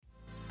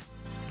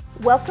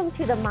Welcome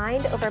to the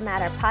Mind Over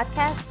Matter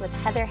podcast with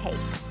Heather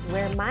Hakes,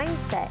 where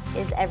mindset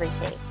is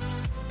everything.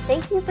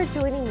 Thank you for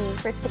joining me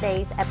for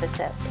today's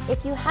episode.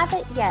 If you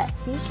haven't yet,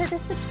 be sure to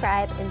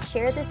subscribe and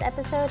share this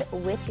episode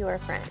with your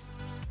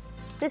friends.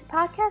 This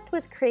podcast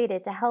was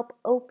created to help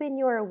open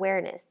your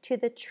awareness to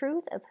the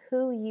truth of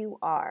who you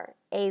are,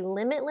 a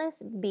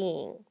limitless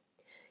being.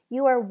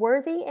 You are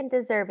worthy and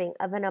deserving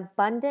of an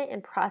abundant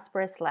and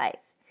prosperous life.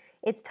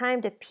 It's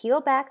time to peel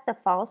back the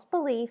false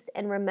beliefs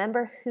and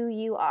remember who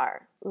you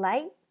are,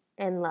 light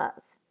and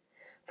love.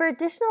 For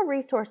additional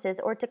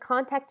resources or to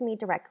contact me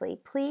directly,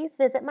 please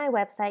visit my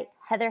website,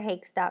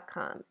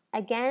 heatherhakes.com.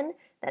 Again,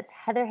 that's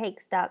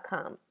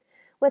heatherhakes.com.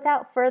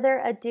 Without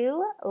further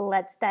ado,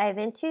 let's dive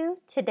into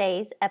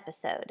today's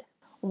episode.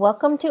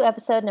 Welcome to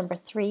episode number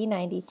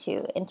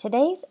 392. In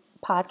today's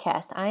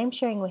podcast, I am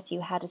sharing with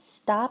you how to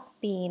stop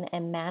being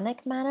a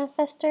manic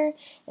manifester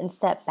and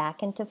step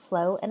back into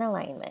flow and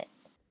alignment.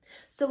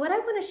 So what I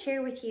want to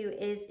share with you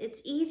is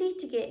it's easy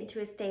to get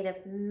into a state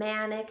of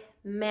manic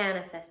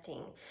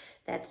manifesting.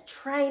 That's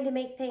trying to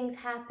make things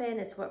happen.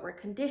 It's what we're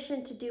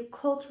conditioned to do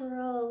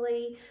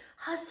culturally.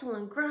 Hustle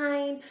and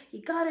grind.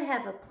 You got to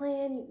have a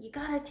plan. You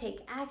got to take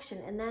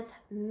action. And that's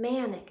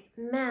manic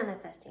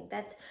manifesting.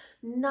 That's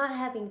not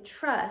having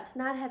trust,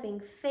 not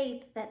having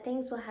faith that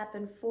things will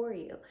happen for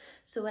you.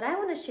 So what I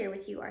want to share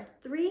with you are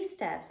 3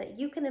 steps that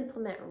you can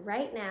implement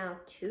right now,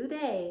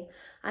 today,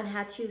 on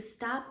how to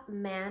stop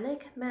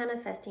manic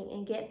manifesting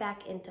and get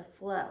back into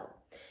flow.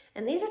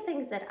 And these are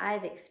things that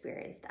I've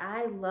experienced.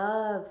 I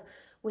love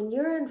when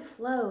you're in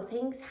flow,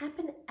 things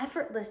happen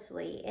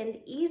effortlessly and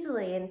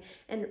easily,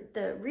 and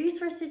the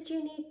resources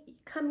you need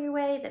come your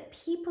way, the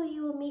people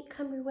you will meet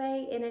come your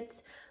way, and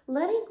it's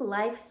letting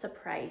life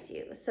surprise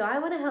you. So I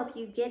want to help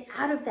you get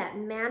out of that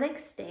manic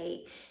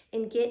state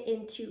and get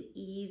into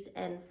ease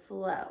and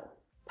flow.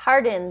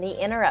 Pardon the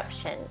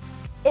interruption.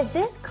 If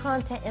this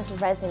content is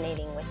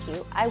resonating with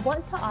you, I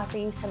want to offer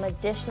you some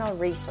additional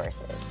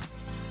resources.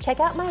 Check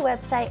out my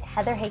website,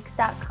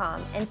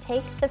 heatherhakes.com, and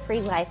take the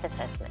free life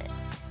assessment.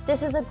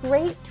 This is a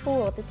great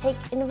tool to take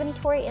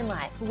inventory in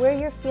life where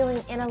you're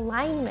feeling in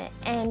alignment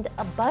and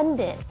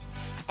abundant,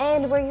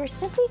 and where you're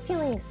simply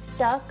feeling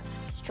stuck,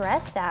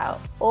 stressed out,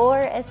 or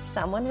as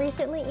someone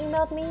recently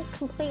emailed me,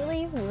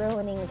 completely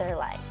ruining their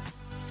life.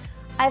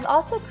 I've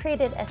also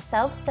created a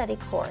self-study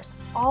course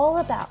all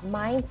about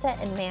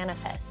mindset and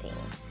manifesting.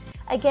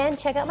 Again,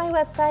 check out my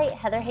website,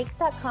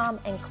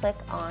 heatherhakes.com, and click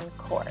on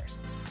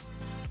course.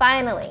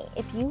 Finally,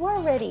 if you are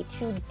ready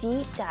to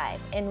deep dive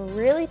and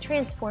really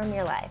transform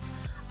your life,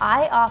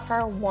 I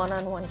offer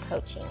one-on-one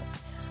coaching.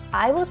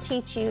 I will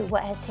teach you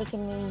what has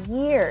taken me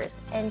years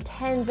and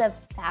tens of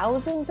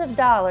thousands of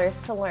dollars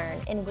to learn,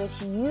 in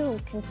which you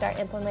can start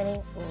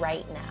implementing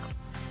right now.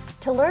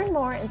 To learn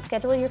more and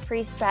schedule your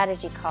free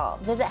strategy call,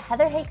 visit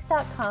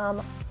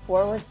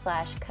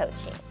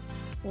heatherhakes.com/coaching.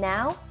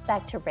 Now,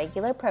 back to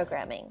regular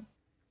programming.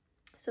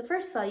 So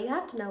first of all, you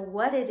have to know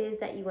what it is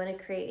that you want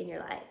to create in your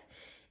life.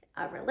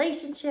 A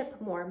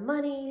relationship, more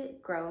money,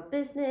 grow a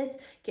business,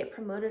 get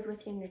promoted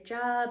within your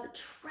job,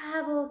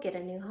 travel, get a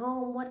new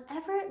home,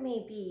 whatever it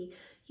may be,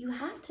 you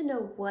have to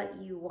know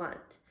what you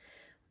want.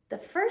 The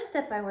first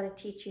step I want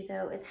to teach you,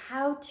 though, is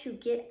how to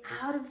get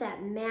out of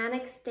that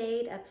manic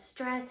state of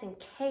stress and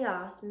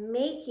chaos,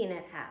 making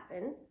it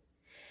happen,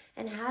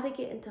 and how to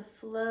get into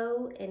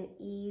flow and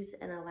ease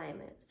and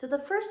alignment. So the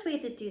first way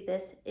to do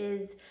this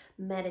is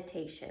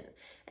meditation.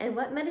 And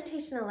what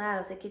meditation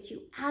allows, it gets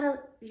you out of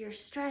your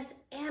stress,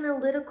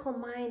 analytical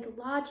mind,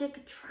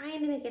 logic,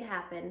 trying to make it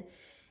happen.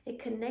 It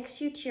connects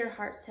you to your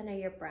heart center,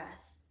 your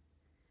breath.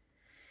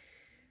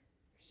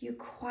 You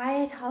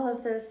quiet all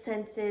of those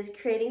senses,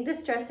 creating the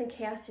stress and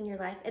chaos in your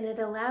life, and it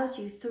allows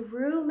you,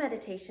 through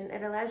meditation,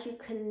 it allows you to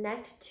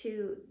connect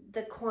to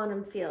the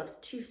quantum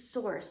field, to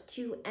source,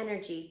 to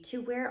energy,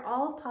 to where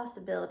all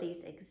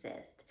possibilities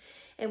exist.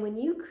 And when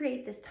you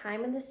create this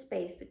time and the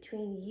space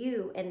between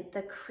you and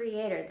the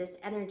creator, this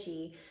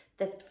energy,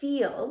 the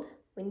field,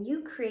 when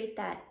you create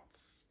that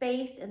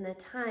space and the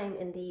time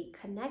and the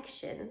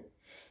connection,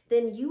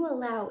 then you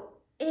allow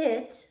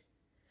it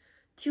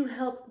to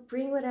help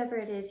bring whatever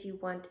it is you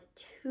want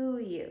to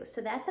you. So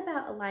that's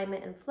about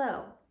alignment and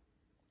flow.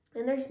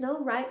 And there's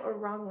no right or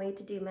wrong way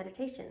to do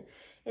meditation.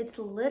 It's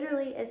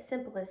literally as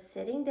simple as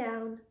sitting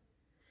down,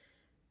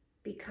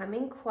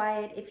 becoming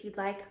quiet. If you'd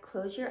like,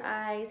 close your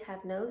eyes,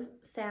 have no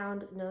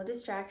sound, no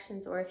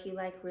distractions, or if you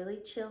like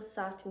really chill,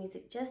 soft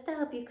music, just to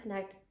help you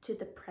connect to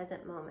the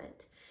present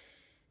moment.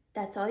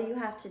 That's all you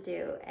have to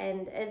do.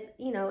 And as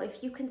you know,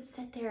 if you can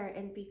sit there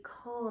and be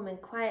calm and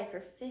quiet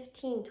for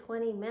 15,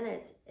 20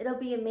 minutes, it'll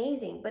be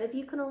amazing. But if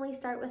you can only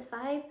start with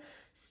 5,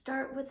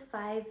 start with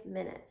 5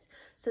 minutes.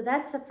 So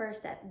that's the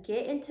first step.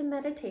 Get into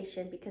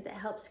meditation because it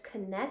helps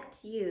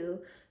connect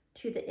you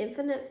to the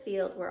infinite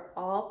field where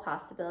all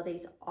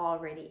possibilities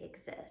already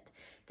exist.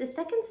 The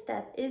second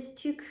step is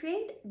to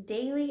create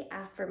daily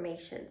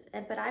affirmations.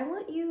 But I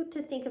want you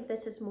to think of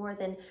this as more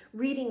than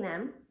reading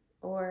them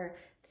or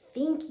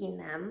thinking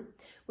them.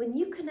 When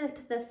you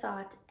connect the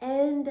thought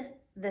and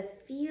the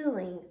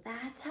feeling,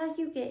 that's how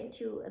you get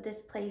into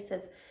this place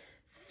of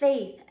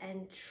faith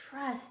and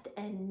trust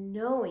and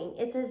knowing.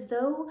 It's as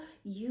though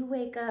you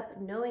wake up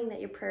knowing that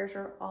your prayers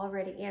are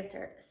already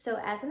answered. So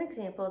as an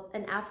example,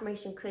 an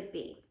affirmation could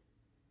be,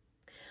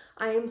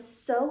 I am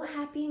so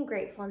happy and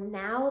grateful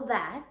now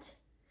that,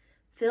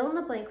 fill in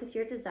the blank with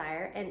your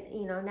desire, and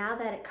now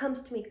that it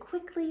comes to me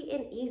quickly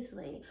and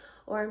easily.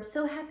 Or I'm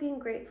so happy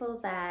and grateful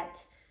that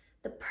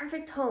the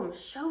perfect home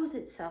shows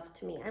itself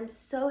to me. I'm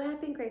so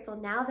happy and grateful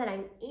now that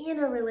I'm in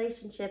a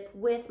relationship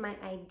with my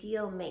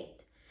ideal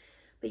mate.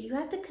 But you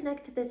have to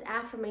connect to this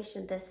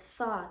affirmation, this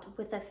thought,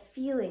 with a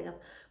feeling of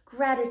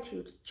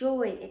gratitude,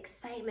 joy,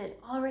 excitement,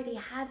 already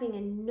having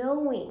and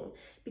knowing.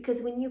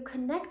 Because when you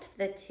connect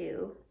the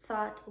two,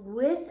 thought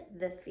with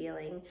the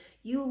feeling,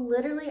 you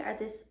literally are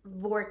this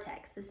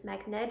vortex, this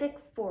magnetic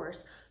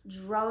force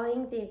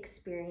drawing the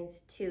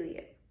experience to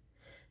you.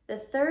 The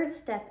third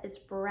step is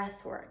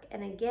breath work.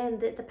 And again,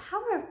 the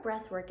power of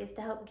breath work is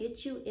to help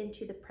get you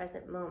into the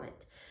present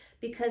moment.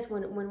 Because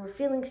when we're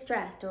feeling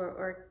stressed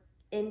or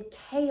in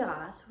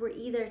chaos, we're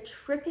either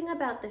tripping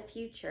about the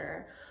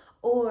future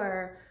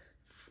or,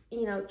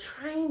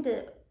 trying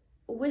to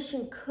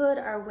wishing could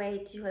our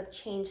way to have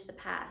changed the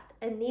past,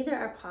 and neither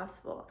are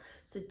possible.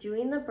 So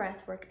doing the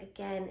breath work,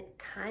 again,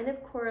 kind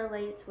of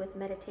correlates with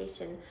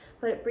meditation,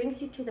 but it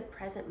brings you to the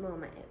present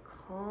moment. It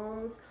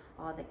calms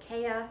all the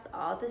chaos,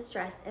 all the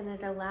stress, and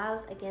it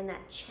allows, again,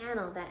 that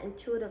channel, that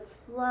intuitive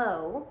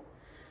flow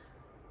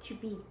to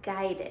be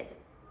guided.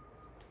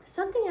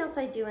 Something else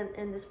I do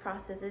in this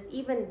process is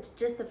even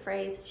just the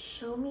phrase,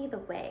 show me the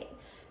way.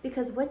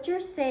 Because what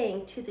you're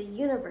saying to the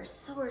universe,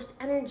 source,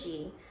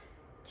 energy,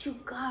 to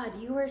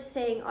God, you are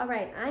saying, all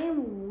right, I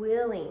am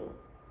willing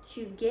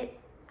to get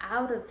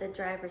out of the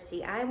driver's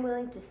seat. I'm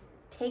willing to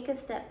take a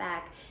step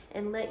back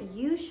and let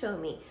you show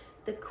me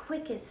the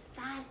quickest,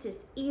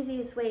 fastest,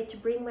 easiest way to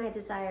bring my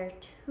desire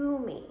to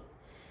me.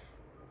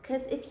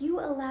 Because if you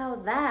allow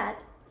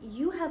that,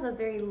 you have a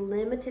very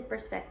limited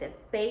perspective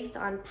based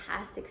on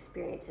past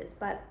experiences.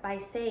 But by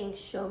saying,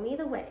 show me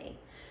the way,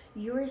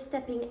 you are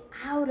stepping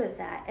out of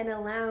that and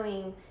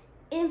allowing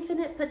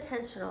infinite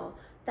potential,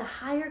 the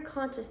higher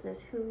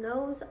consciousness who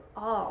knows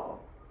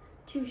all,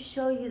 to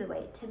show you the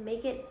way, to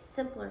make it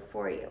simpler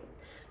for you.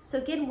 So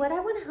again, what I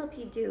want to help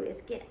you do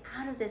is get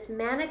out of this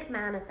manic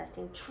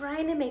manifesting,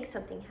 trying to make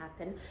something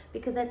happen,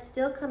 because that's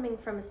still coming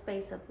from a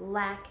space of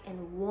lack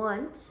and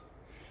want.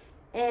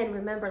 And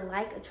remember,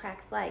 like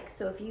attracts like.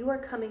 So if you are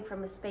coming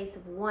from a space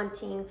of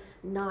wanting,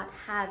 not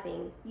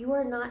having, you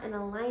are not in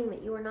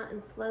alignment. You are not in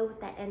flow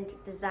with that end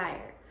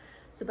desire.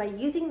 So by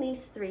using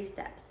these 3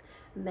 steps,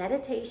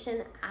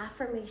 meditation,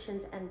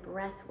 affirmations, and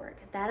breath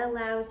work, that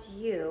allows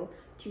you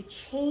to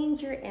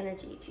change your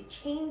energy, to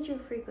change your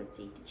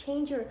frequency, to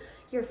change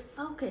your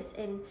focus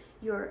and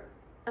your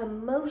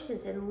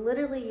emotions and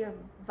literally your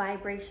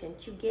vibration,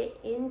 to get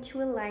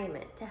into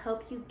alignment, to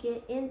help you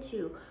get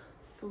into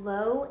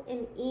flow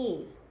and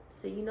ease.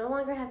 So you no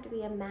longer have to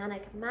be a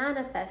manic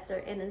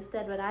manifester, and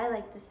instead what I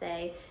like to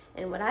say,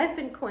 and what I've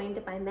been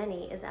coined by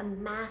many, is a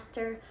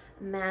master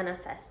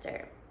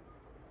manifester.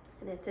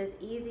 And it's as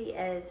easy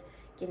as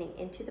getting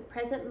into the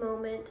present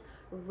moment,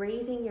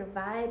 raising your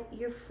vibe,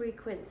 your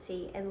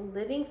frequency, and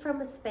living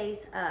from a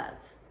space of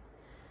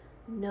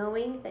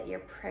knowing that your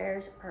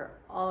prayers are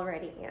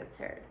already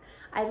answered.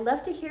 I'd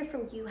love to hear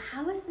from you.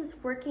 How is this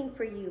working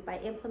for you by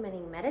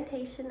implementing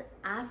meditation,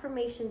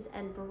 affirmations,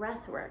 and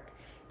breath work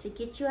to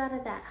get you out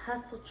of that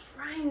hustle,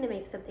 trying to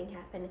make something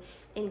happen,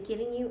 and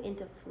getting you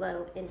into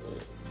flow and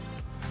ease?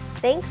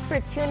 Thanks for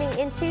tuning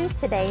into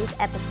today's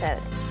episode.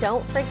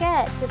 Don't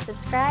forget to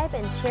subscribe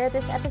and share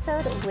this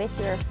episode with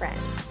your friends.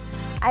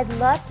 I'd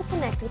love to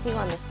connect with you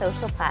on the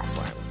social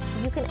platforms.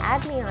 You can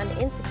add me on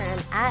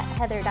Instagram at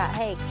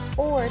heather.hakes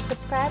or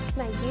subscribe to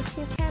my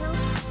YouTube channel,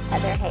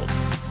 Heather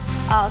Hakes.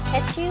 I'll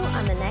catch you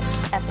on the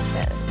next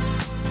episode.